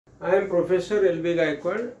I am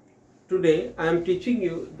Prof.L.B.Gayakawad. Today I am teaching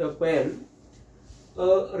you the poem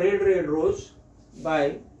A Red Red Rose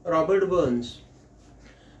by Robert Burns.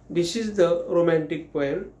 This is the romantic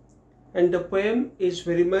poem, and the poem is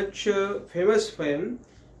very much famous poem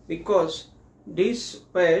because this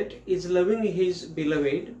poet is loving his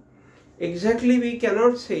beloved. Exactly we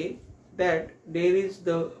cannot say that there is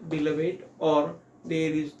the beloved or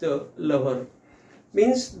there is the lover.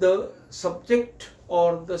 Means the subject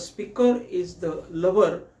or the speaker is the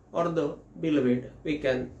lover or the beloved, we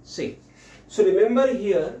can say. So remember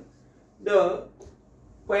here the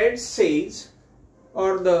poet says,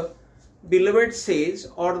 or the beloved says,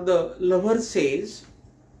 or the lover says,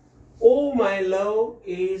 "Oh, my love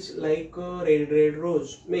is like a red red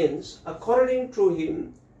rose." Means according to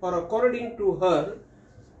him or according to her,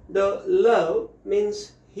 the love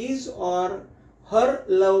means his or her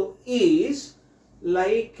love is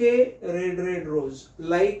like a red red rose.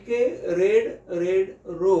 Like a red red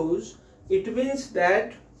rose, it means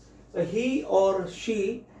that he or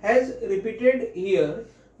she has repeated here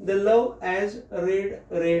the love as red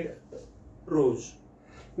red rose.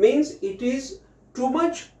 Means it is too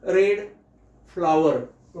much red flower,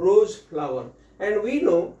 rose flower, and we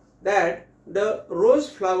know that the rose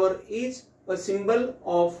flower is a symbol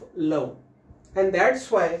of love, and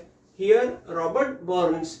that's why here Robert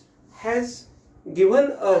Burns has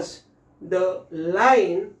given us the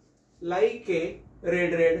line like a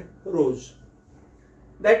red red rose.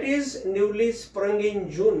 That is newly sprung in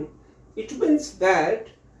June. It means that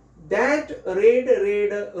red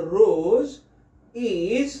red rose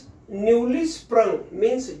is newly sprung,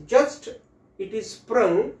 means just it is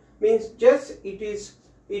sprung, means just it is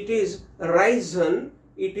risen,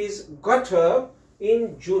 it is got up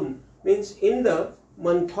in June, means in the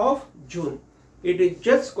month of June. It is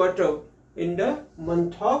just got up in the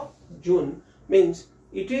month of June, means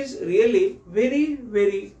it is really very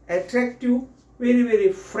very attractive, very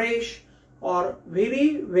very fresh, or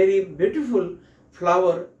very very beautiful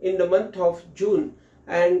flower in the month of June.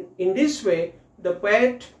 And in this way the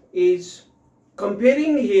poet is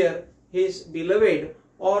comparing here his beloved,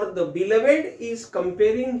 or the beloved is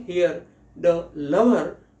comparing here the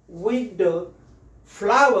lover with the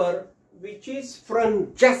flower which is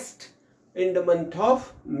sprung just in the month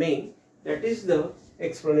of May. That is the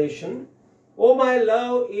explanation. "Oh, my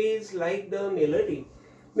love is like the melody."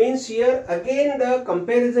 Means here again the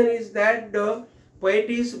comparison is that the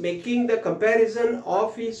poet is making the comparison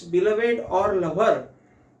of his beloved or lover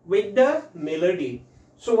with the melody.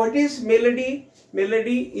 So what is melody?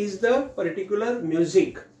 Melody is the particular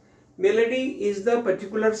music. Melody is the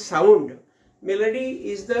particular sound.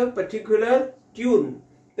 Melody is the particular tune.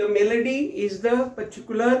 The melody is the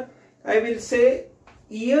particular, I will say,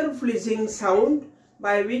 ear-pleasing sound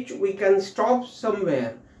by which we can stop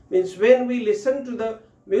somewhere. Means when we listen to the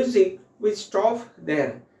music, we stop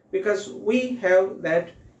there because we have that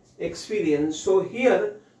experience. So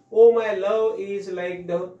here, "Oh, my love is like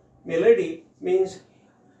the melody," means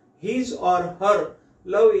his or her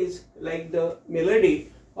love is like the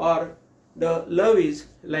melody, or the love is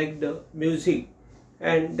like the music,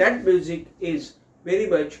 and that music is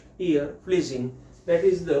very much ear-pleasing. That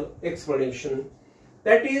is the explanation.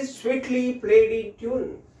 That is sweetly played in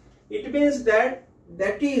tune. It means that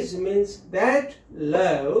means that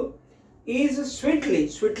love is sweetly.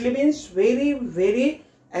 Sweetly means very very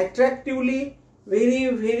attractively, very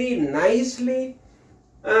very nicely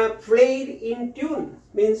played in tune.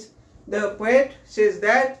 Means the poet says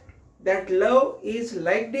that love is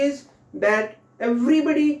like this, that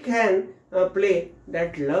everybody can play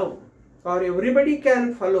that love, or everybody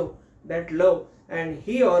can follow that love, and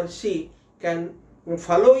he or she can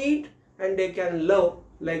follow it, and they can love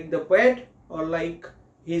like the poet, or like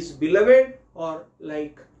his beloved, or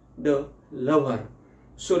like the lover.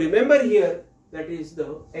 So remember here, that is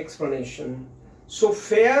the explanation. So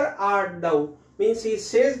fair art thou, means he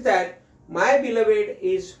says that my beloved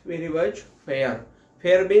is very much fair.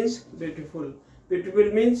 Fair means beautiful.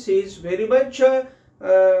 Beautiful means he is very much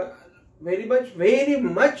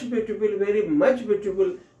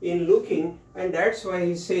beautiful in looking, and that's why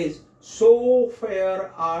he says, "So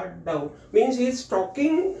fair art thou." Means he is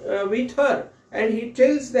talking with her, and he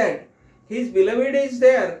tells that his beloved is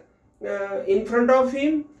there in front of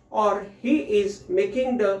him, or he is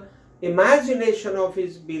making the imagination of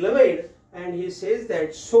his beloved, and he says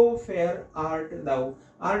that "So fair art thou."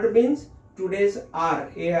 Art means today's R,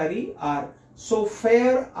 A-R-E-R. So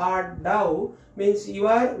fair art thou means you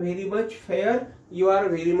are very much fair, you are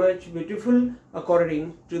very much beautiful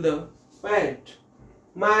according to the poet.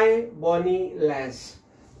 My bonny lass.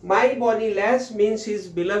 My bonny lass means his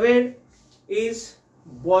beloved is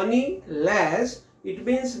bonny lass, it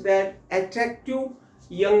means that attractive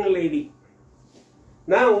young lady.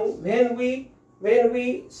 Now when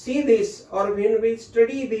we see this, or when we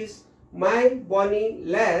study this, my bonny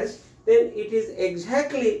lass, then it is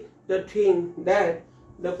exactly the thing that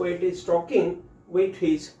the poet is talking with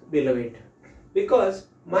his beloved. Because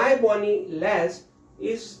my bonny lass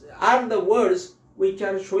are the words which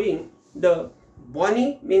are showing the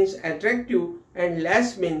bonny means attractive and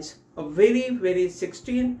lass means a very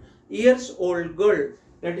 16 years old girl,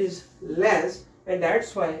 that is lass, and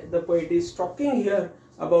that's why the poet is talking here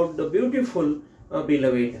about the beautiful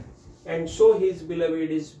beloved. And so his beloved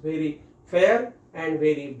is very fair and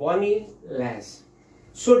very bonny lass.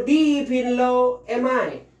 So deep in love am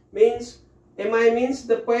I means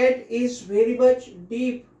the poet is very much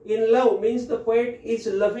deep in love, means the poet is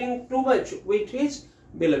loving too much with his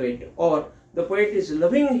beloved, or the poet is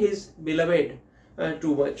loving his beloved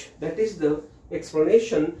too much. That is the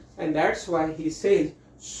explanation, and that's why he says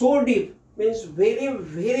so deep means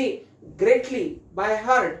very greatly, by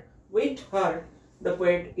heart, with heart, the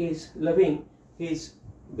poet is loving his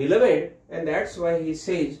beloved, and that's why he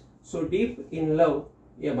says so deep in love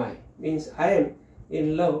am I, means I am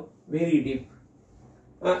in love very deep.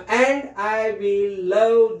 And I will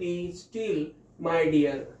love thee still, my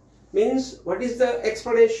dear, means what is the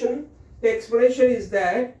explanation? The explanation is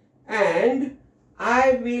that and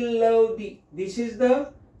I will love thee. This is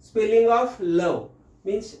the spelling of love,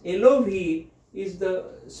 means L-O-V is the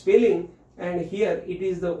spelling, and here it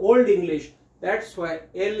is the Old English, that's why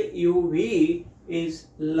L-U-V is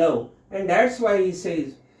love, and that's why he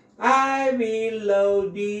says I will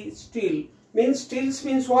love thee still, means still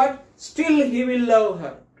means what? Still he will love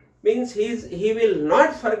her, means he will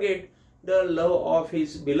not forget the love of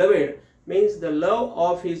his beloved, means the love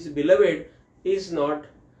of his beloved is not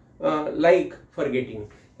like forgetting,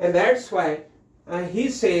 and that's why he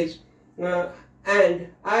says and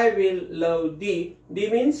I will love thee. Thee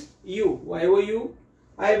means you, Y-O-U.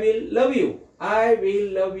 I will love you. I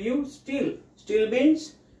will love you still. Still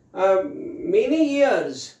means many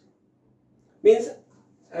years, means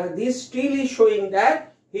this still is showing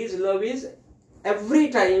that his love is every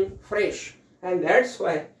time fresh, and that's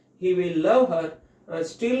why he will love her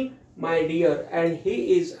still, my dear. And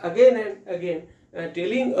he is again and again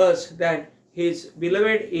telling us that his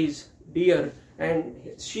beloved is dear, and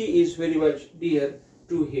she is very much dear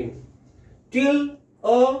to him. Till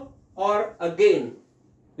or again.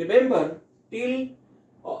 Remember, till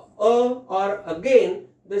or again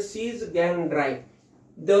the seas gang dry.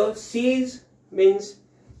 The seas means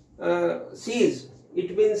seas.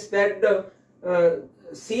 It means that the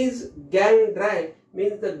seas gang dry,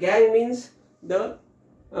 means the gang means the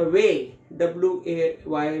way,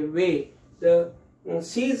 W-A-Y, way. The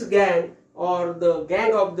seas gang, or the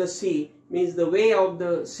gang of the sea, means the way of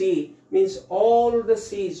the sea, means all the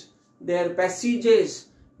seas, their passages,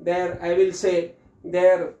 their, I will say,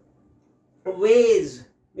 their ways,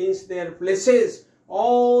 means their places,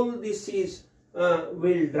 all the seas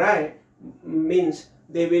will dry, means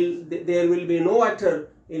there will be no water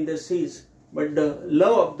in the seas, but the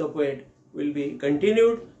love of the poet will be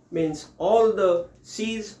continued, means all the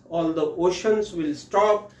seas, all the oceans will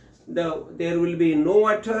stop, there will be no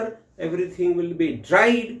water, everything will be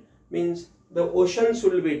dried, means the oceans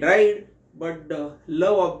will be dried, but the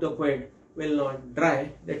love of the poet will not dry.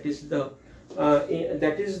 That is the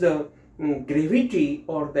gravity,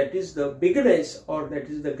 or that is the bigness, or that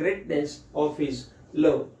is the greatness of his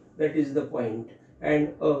love. That is the point.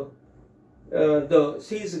 And the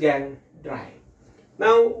seas gang dry.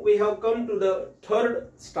 Now we have come to the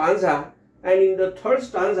third stanza, and in the third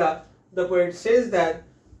stanza the poet says that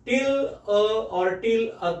till or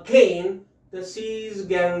till again the seas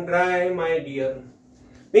gang dry, my dear.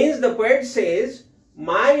 Means the poet says,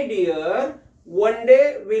 my dear, one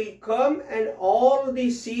day will come and all the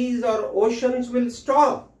seas or oceans will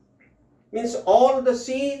stop. Means all the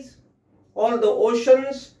seas, all the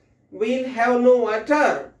oceans will have no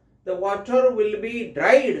water. The water will be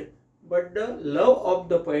dried, but the love of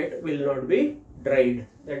the poet will not be dried.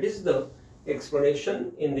 That is the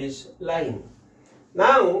explanation in this line.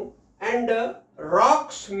 Now, and the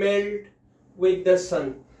rocks melt with the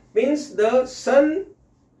sun. Means the sun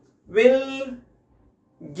will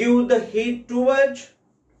give the heat too much,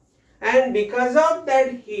 and because of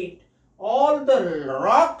that heat, all the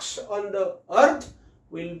rocks on the earth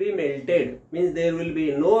will be melted. Means there will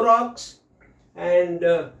be no rocks, and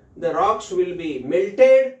the rocks will be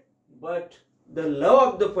melted, but the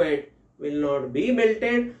love of the poet will not be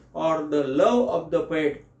melted, or the love of the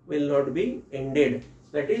poet will not be ended.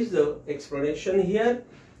 That is the explanation here,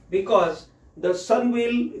 because the sun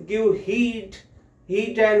will give heat,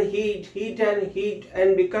 heat and heat, heat and heat,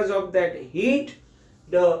 and because of that heat,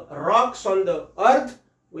 the rocks on the earth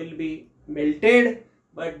will be melted,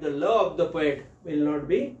 but the love of the poet will not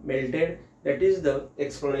be melted. That is the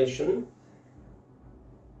explanation.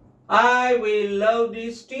 I will love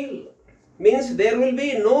thee still means there will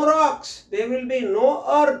be no rocks, there will be no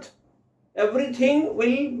earth. Everything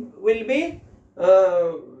will be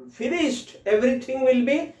finished, everything will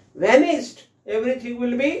be vanished, everything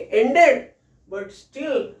will be ended. But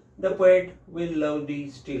still the poet will love thee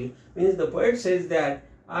still. Means the poet says that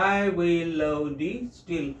I will love thee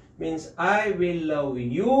still. Means I will love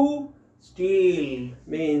you still.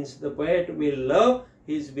 Means the poet will love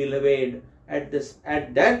his beloved. At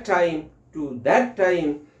that time to that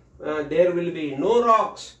time, there will be no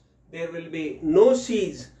rocks, there will be no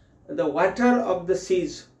seas. The water of the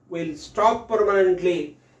seas will stop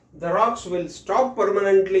permanently. The rocks will stop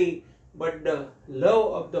permanently, but the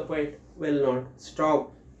love of the poet will not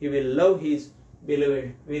stop. He will love his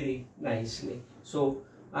beloved very nicely. So,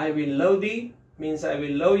 I will love thee means I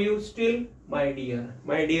will love you still, my dear.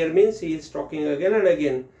 My dear means he is talking again and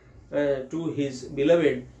again to his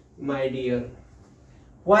beloved, my dear.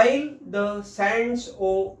 While the sands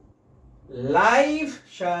of life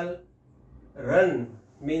shall run.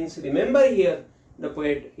 Means remember here the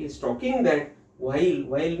poet is talking that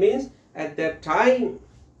while means at that time.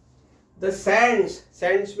 The sands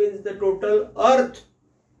means the total earth.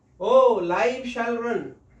 Oh, life shall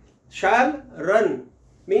run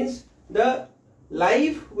means the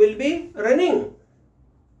life will be running.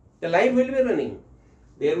 The life will be running.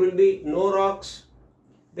 There will be no rocks,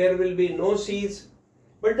 there will be no seas,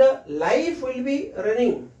 but the life will be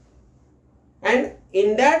running. And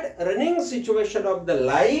in that running situation of the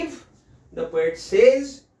life, the poet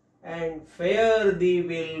says, and fare thee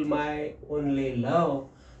will my only love.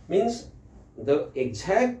 Means the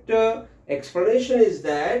exact explanation is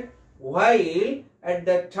that while at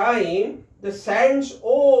that time the sands,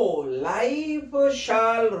 oh, life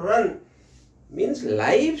shall run. Means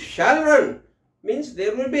life shall run. Means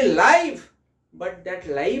there will be life, but that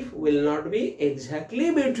life will not be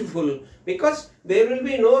exactly beautiful because there will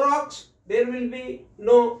be no rocks, there will be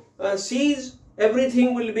no seas,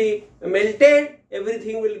 everything will be melted,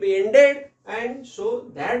 everything will be ended, and so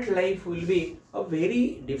that life will be a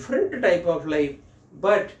very different type of life.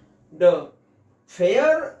 But the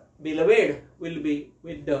fair beloved will be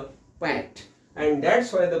with the poet, and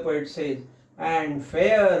that's why the poet says, and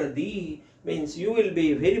fair thee means you will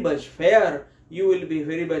be very much fair, you will be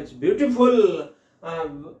very much beautiful,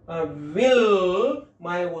 will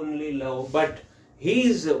my only love. But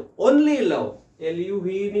his only love,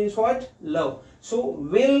 L-U-V means what? Love. So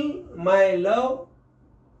will my love,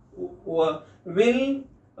 will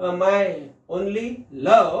my only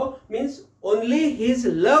love means only his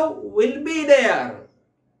love will be there.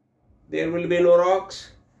 There will be no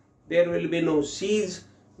rocks, there will be no seas,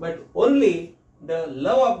 but only the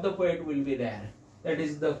love of the poet will be there. That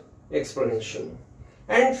is the explanation.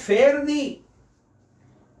 And fair thee,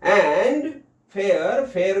 and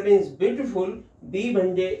fair means beautiful, thee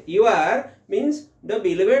bhanje you are means the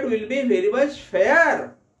beloved will be very much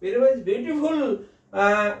fair, very much beautiful,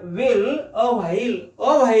 will a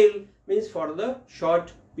while means for the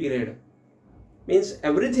short period. Means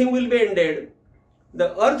everything will be ended,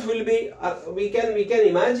 the earth will be, we can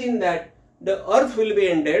imagine that the earth will be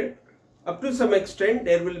ended. Up to some extent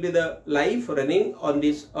there will be the life running on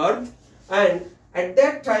this earth, and at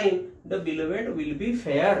that time the beloved will be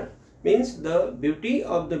fair. Means the beauty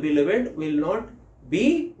of the beloved will not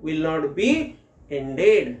be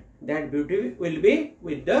ended. That beauty will be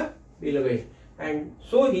with the beloved. And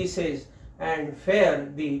so he says, and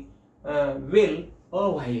fair the will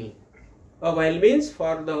a while. A while means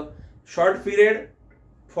for the short period,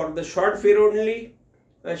 only.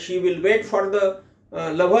 She will wait for the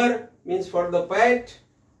lover, means for the poet,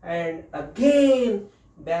 and again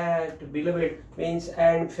that beloved means,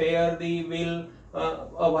 and fair thee will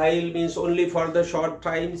a while means only for the short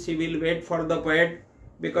time she will wait for the poet,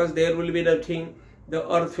 because there will be nothing,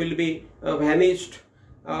 the earth will be vanished,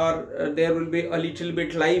 or there will be a little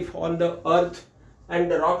bit life on the earth, and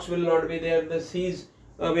the rocks will not be there, the seas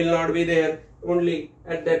will not be there. Only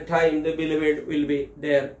at that time the beloved will be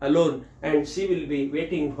there alone, and she will be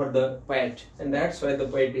waiting for the poet. And that's why the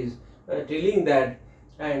poet is telling that,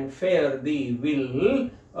 and fair thee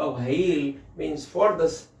will a while means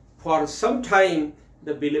for some time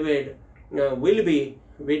the beloved will be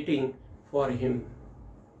waiting for him,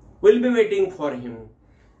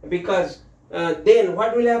 because then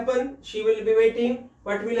what will happen? She will be waiting.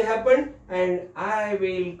 What will happen? And I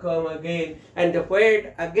will come again, and the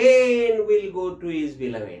poet again will go to his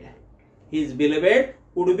beloved. his beloved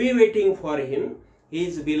would be waiting for him.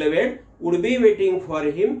 His beloved would be waiting for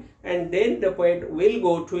him, and then the poet will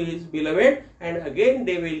go to his beloved, and again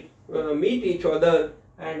they will meet each other,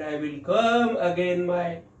 and I will come again,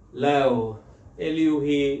 my love.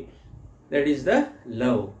 L-U-V, that is the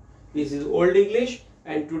love. This is Old English,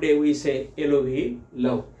 and today we say L-O-V,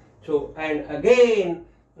 love. So, and again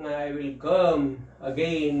I will come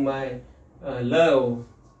again, my love.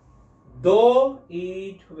 Though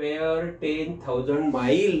it were 10,000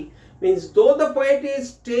 miles, means though the poet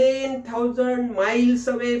is 10,000 miles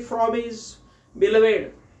away from his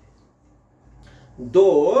beloved,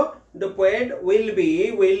 though the poet will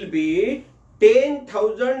be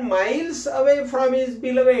 10,000 miles away from his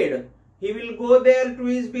beloved, he will go there to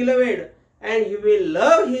his beloved and he will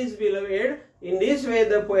love his beloved. In this way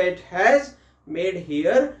the poet has made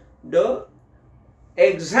here the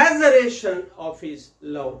exaggeration of his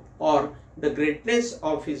love or the greatness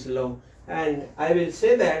of his love. And I will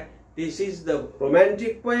say that this is the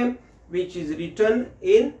romantic poem which is written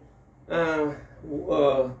in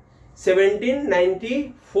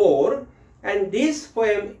 1794, and this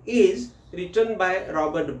poem is written by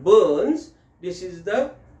Robert Burns. This is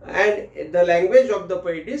the language of the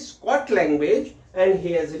poet is Scott language, and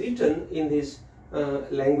he has written in this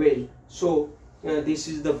language. So this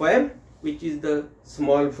is the poem, which is the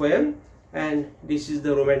small poem, and this is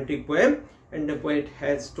the romantic poem, and the poet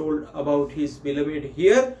has told about his beloved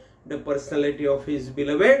here, the personality of his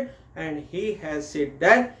beloved, and he has said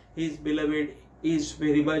that his beloved is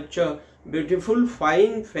very much beautiful,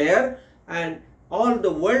 fine, fair, and all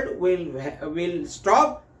the world will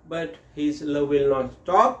stop, but his love will not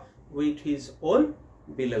stop with his own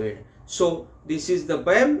beloved. So this is the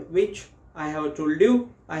poem which I have told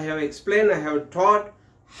you, I have explained, I have taught.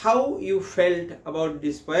 How you felt about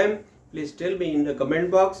this poem, please tell me in the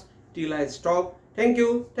comment box till I stop. Thank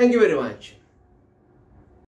you very much.